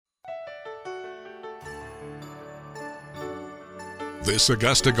This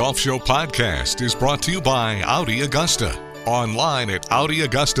Augusta Golf Show podcast is brought to you by Audi Augusta. Online at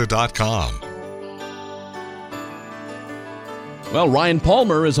AudiAugusta.com. Well, Ryan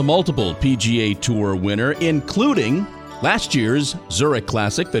Palmer is a multiple PGA Tour winner, including last year's Zurich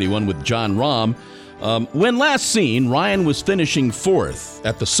Classic that he won with Jon Rahm. When last seen, Ryan was finishing fourth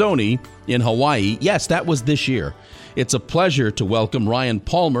at the Sony in Hawaii. Yes, that was this year. It's a pleasure to welcome Ryan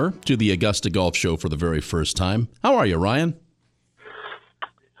Palmer to the Augusta Golf Show for the very first time. How are you, Ryan?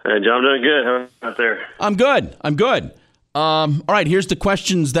 Hey, John, I'm doing good. How are you out there? I'm good. All right, here's the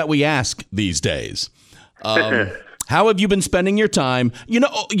questions that we ask these days. How have you been spending your time?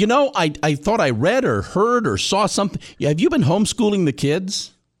 I thought I read or heard or saw something. Have you been homeschooling the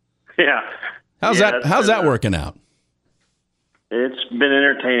kids? Yeah. How's that working out? It's been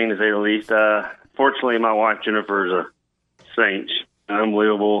entertaining, to say the least. Fortunately, my wife, Jennifer, is a saint. She's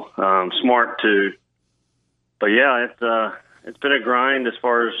unbelievable. Smart, too. But, yeah, it's been a grind as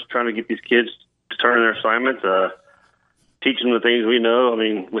far as trying to get these kids to turn in their assignments, teaching them the things we know. I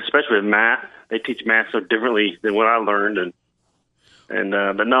mean, especially with math. They teach math so differently than what I learned.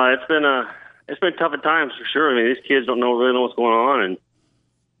 But no, it's been tough at times for sure. I mean, these kids don't really know what's going on. And,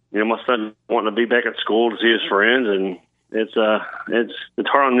 my son wanting to be back at school to see his friends, and it's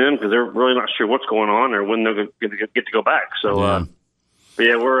hard on them because they're really not sure what's going on or when they're going to get to go back. So, but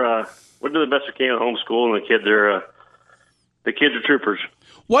yeah, we're doing the best we can at homeschool, and the kids are troopers.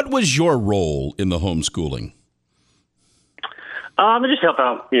 What was your role in the homeschooling? I just help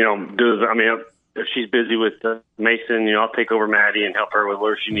out. If she's busy with Mason, I'll take over Maddie and help her with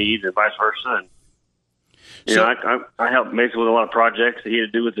whatever she needs, and vice versa. And, I help Mason with a lot of projects that he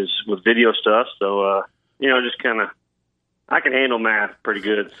had to do with video stuff. So, just kind of, I can handle math pretty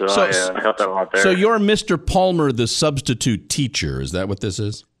good. So I help out a lot there. So you're Mr. Palmer, the substitute teacher. Is that what this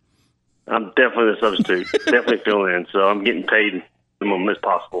is? I'm definitely the substitute. Definitely filling in. So I'm getting paid the moment as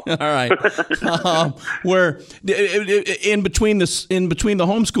possible. All right. Where in between the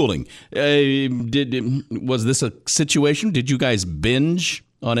homeschooling, was this a situation? Did you guys binge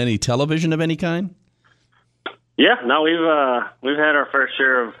on any television of any kind? Yeah, no, we've had our fair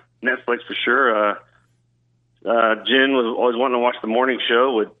share of Netflix for sure. Jen was always wanting to watch the morning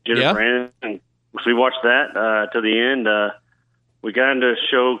show with Jennifer Aniston, and so we watched that to the end. We got into a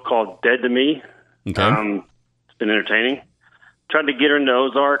show called Dead to Me. Okay, it's been entertaining. Tried to get her into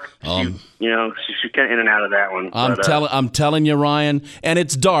Ozark. She's kind of in and out of that one. I'm telling you, Ryan, and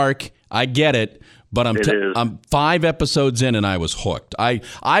it's dark. I get it. But I'm 5 episodes in and I was hooked. I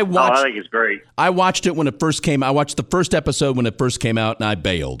watched. I think it's great. I watched it when it first came. I watched the first episode when it first came out and I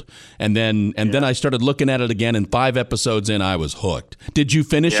bailed. And then I started looking at it again. And 5 episodes in, I was hooked. Did you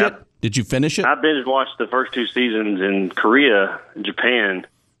finish it? I binge watched the first 2 seasons in Korea and Japan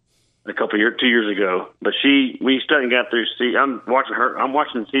a couple 2 years ago. But we still got through. I'm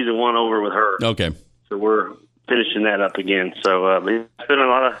watching season 1 over with her. Okay. So we're finishing that up again. So it's been a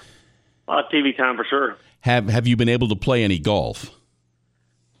lot of TV time for sure. Have you been able to play any golf?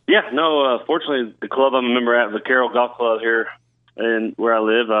 Yeah, no. Fortunately, the club I'm a member at, the Carroll Golf Club here, and where I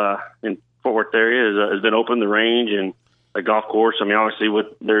live in Fort Worth area, has been open. The range and the golf course. I mean, obviously with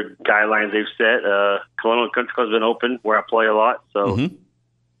their guidelines they've set, Colonial Country Club's been open where I play a lot. So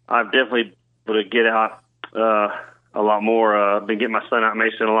I've definitely been able to get out a lot more. I've been getting my son out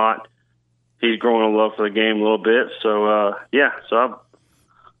Mason a lot. He's growing a love for the game a little bit. So so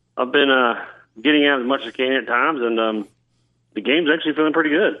I've been getting out as much as I can at times, and the game's actually feeling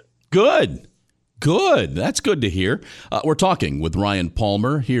pretty good. Good. That's good to hear. We're talking with Ryan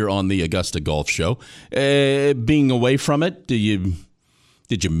Palmer here on the Augusta Golf Show. Being away from it, did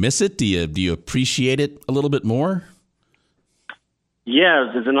you miss it? Do you appreciate it a little bit more?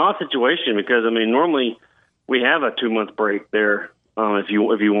 Yeah, it's an odd situation because normally we have a 2-month break there if you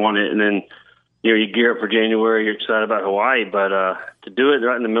want it, and then you gear up for January. You're excited about Hawaii, but to do it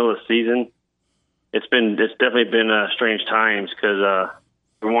right in the middle of the season, it's definitely been strange times because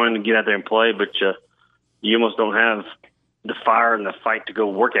we're wanting to get out there and play, but you almost don't have the fire and the fight to go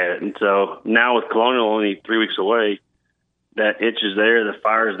work at it. And so now with Colonial only 3 weeks away, that itch is there, the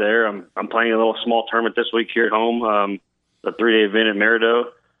fire is there. I'm playing a little small tournament this week here at home, a 3-day event at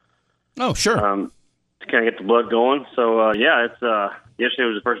Merido. Oh, sure. To kind of get the blood going. So it's yesterday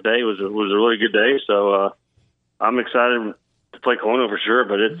was the first day. It was a really good day. So I'm excited to play Colonial for sure.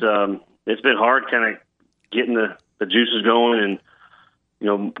 But it's been hard, kind of getting the juices going and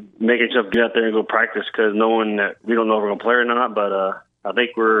making yourself get out there and go practice because we don't know if we're gonna play or not. But I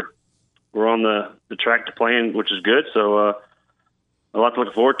think we're on the track to playing, which is good. So a lot to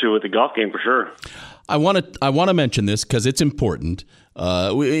look forward to with the golf game for sure. I want to mention this because it's important.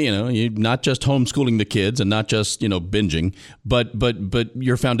 You're not just homeschooling the kids and not just binging, but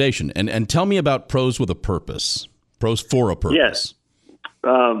your foundation. And tell me about Pros with a Purpose. Pros for a Purpose. Yes.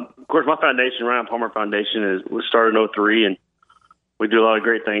 Of course, my foundation, Ryan Palmer Foundation, was started in 2003, and we do a lot of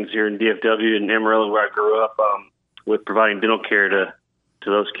great things here in DFW and Amarillo, where I grew up, with providing dental care to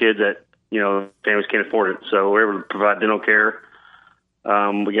those kids that families can't afford it. So we're able to provide dental care.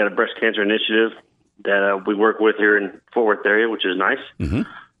 We got a breast cancer initiative that we work with here in Fort Worth area, which is nice. Mm-hmm.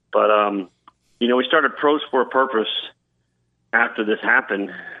 But we started Pros for a Purpose after this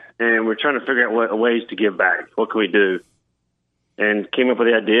happened, and we're trying to figure out what ways to give back. What can we do? And came up with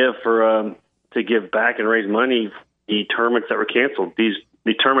the idea for to give back and raise money. The tournaments that were canceled,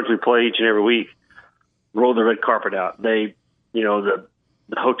 the tournaments we play each and every week, roll the red carpet out. They, the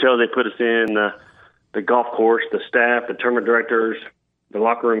hotel they put us in, the golf course, the staff, the tournament directors, the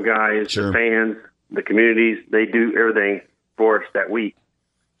locker room guys, sure. The fans, the communities, they do everything for us that week.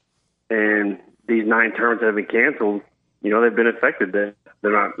 And these 9 tournaments that have been canceled, they've been affected. They're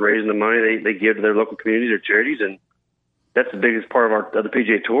not raising the money they give to their local communities or charities, and that's the biggest part of the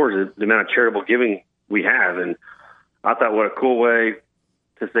PGA Tour is the amount of charitable giving we have. And I thought, what a cool way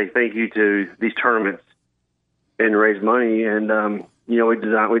to say thank you to these tournaments and raise money. And we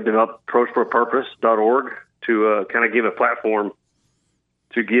developed prosforapurpose.org to kind of give a platform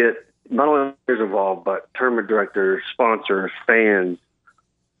to get not only players involved, but tournament directors, sponsors, fans,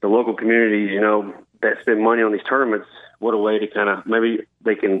 the local communities, that spend money on these tournaments. What a way to kind of maybe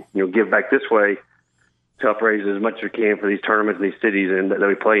they can give back this way to help raise as much as we can for these tournaments in these cities that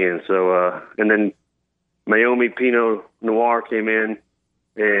we play in. So and then Mayomi Pinot Noir came in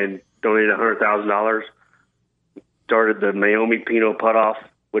and donated $100,000. Started the Mayomi Pinot Putt Off,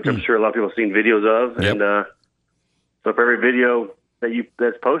 which I'm sure a lot of people have seen videos of. Yep. And so for every video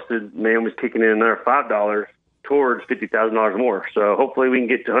that's posted, Mayomi's kicking in another $5 towards $50,000 more. So hopefully we can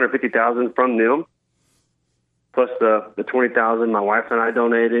get to $150,000 from them, plus the $20,000 my wife and I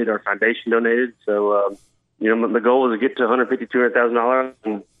donated, our foundation donated. So the goal is to get to $150,000,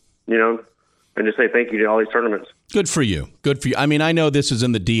 $200,000, and just say thank you to all these tournaments. Good for you. Good for you. I mean, I know this is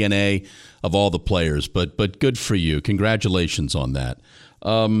in the DNA of all the players, but good for you. Congratulations on that.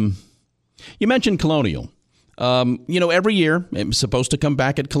 You mentioned Colonial. Every year, it's supposed to come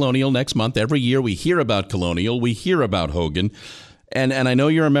back at Colonial next month. Every year we hear about Colonial. We hear about Hogan. And I know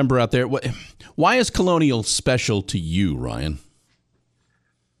you're a member out there. Why is Colonial special to you, Ryan?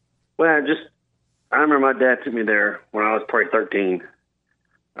 Well, I remember my dad took me there when I was probably 13.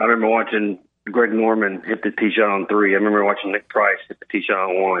 I remember watching Greg Norman hit the tee shot on 3. I remember watching Nick Price hit the tee shot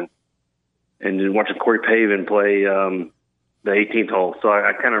on 1. And then watching Corey Pavin play the 18th hole. So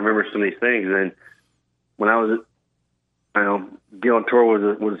I kind of remember some of these things. And when I was, Gil on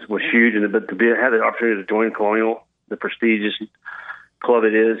Tour was huge. And to have the opportunity to join Colonial, the prestigious club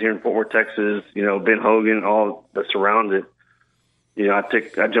it is here in Fort Worth, Texas, Ben Hogan, all that surrounds it. I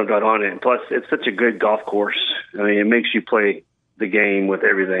jumped out on it. And plus, it's such a good golf course. I mean, it makes you play the game with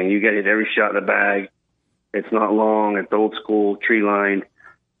everything. You got to hit every shot in the bag. It's not long. It's old school, tree lined.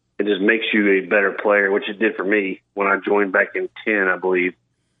 It just makes you a better player, which it did for me when I joined back in 10, I believe.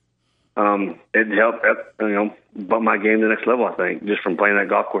 It helped, bump my game to the next level, I think, just from playing that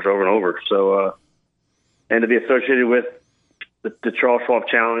golf course over and over. So, and to be associated with the Charles Schwab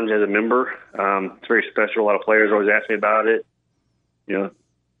Challenge as a member, it's very special. A lot of players always ask me about it.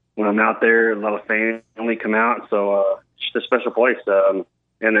 When I'm out there, a lot of family come out. So it's just a special place. And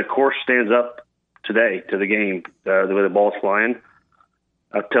the course stands up today to the game, the way the ball's flying.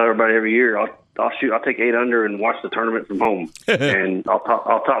 I tell everybody every year, I'll take 8 under and watch the tournament from home, and I'll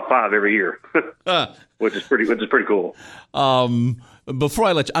top 5 every year, which is pretty cool. Before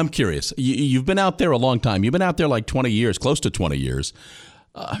I let you, I'm curious. You've been out there a long time. You've been out there like 20 years, close to 20 years.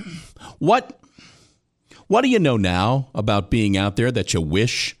 What do you know now about being out there that you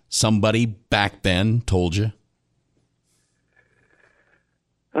wish somebody back then told you?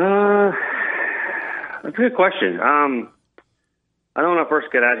 That's a good question. I know when I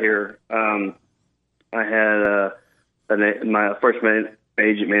first got out here, I had my first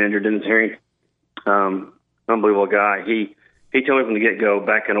agent manager, Dennis Herring, unbelievable guy. He told me from the get-go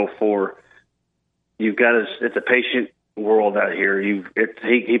back in 2004, it's a patient world out here. He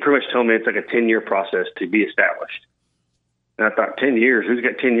pretty much told me it's like a 10-year process to be established. And I thought, 10 years? Who's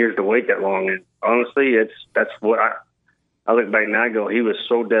got 10 years to wait that long? And honestly, that's what I look back now and go, he was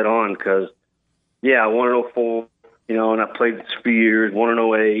so dead on because, I won in 2004, and I played this few years, won in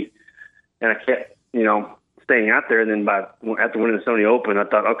 2008, and I kept, staying out there. And then after winning the Sony Open, I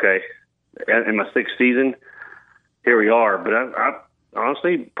thought, okay, in my 6th season, here we are. But I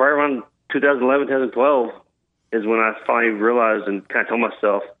honestly, probably around 2011, 2012, is when I finally realized and kind of told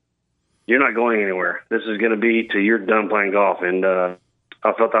myself, you're not going anywhere. This is going to be till you're done playing golf. And I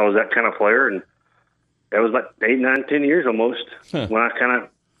felt I was that kind of player. And that was about 8, 9, 10 years almost when I kind of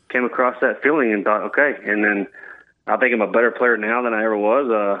came across that feeling and thought, okay. And then I think I'm a better player now than I ever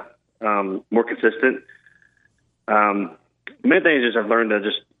was, more consistent. Main thing is just I've learned to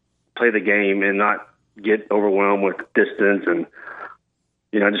just play the game and not get overwhelmed with distance and,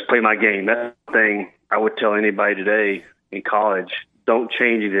 just play my game. That's the thing I would tell anybody today in college. Don't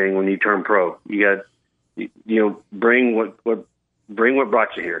change anything when you turn pro. You got, bring what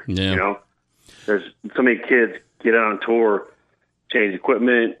brought you here. Yeah. There's so many kids get out on tour, change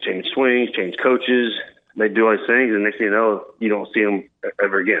equipment, change swings, change coaches. They do all these things, and next thing you know, you don't see them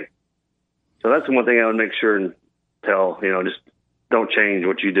ever again. So that's the one thing I would make sure and tell, just don't change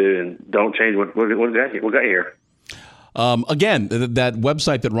what you do and don't change what got you here. Again, that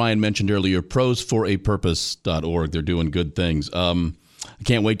website that Ryan mentioned earlier, prosforapurpose.org, they're doing good things. I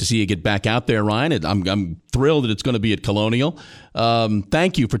can't wait to see you get back out there, Ryan. I'm thrilled that it's going to be at Colonial.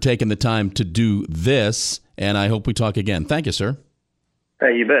 Thank you for taking the time to do this, and I hope we talk again. Thank you, sir.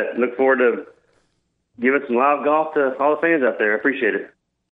 Hey, you bet. Look forward to giving some live golf to all the fans out there. I appreciate it.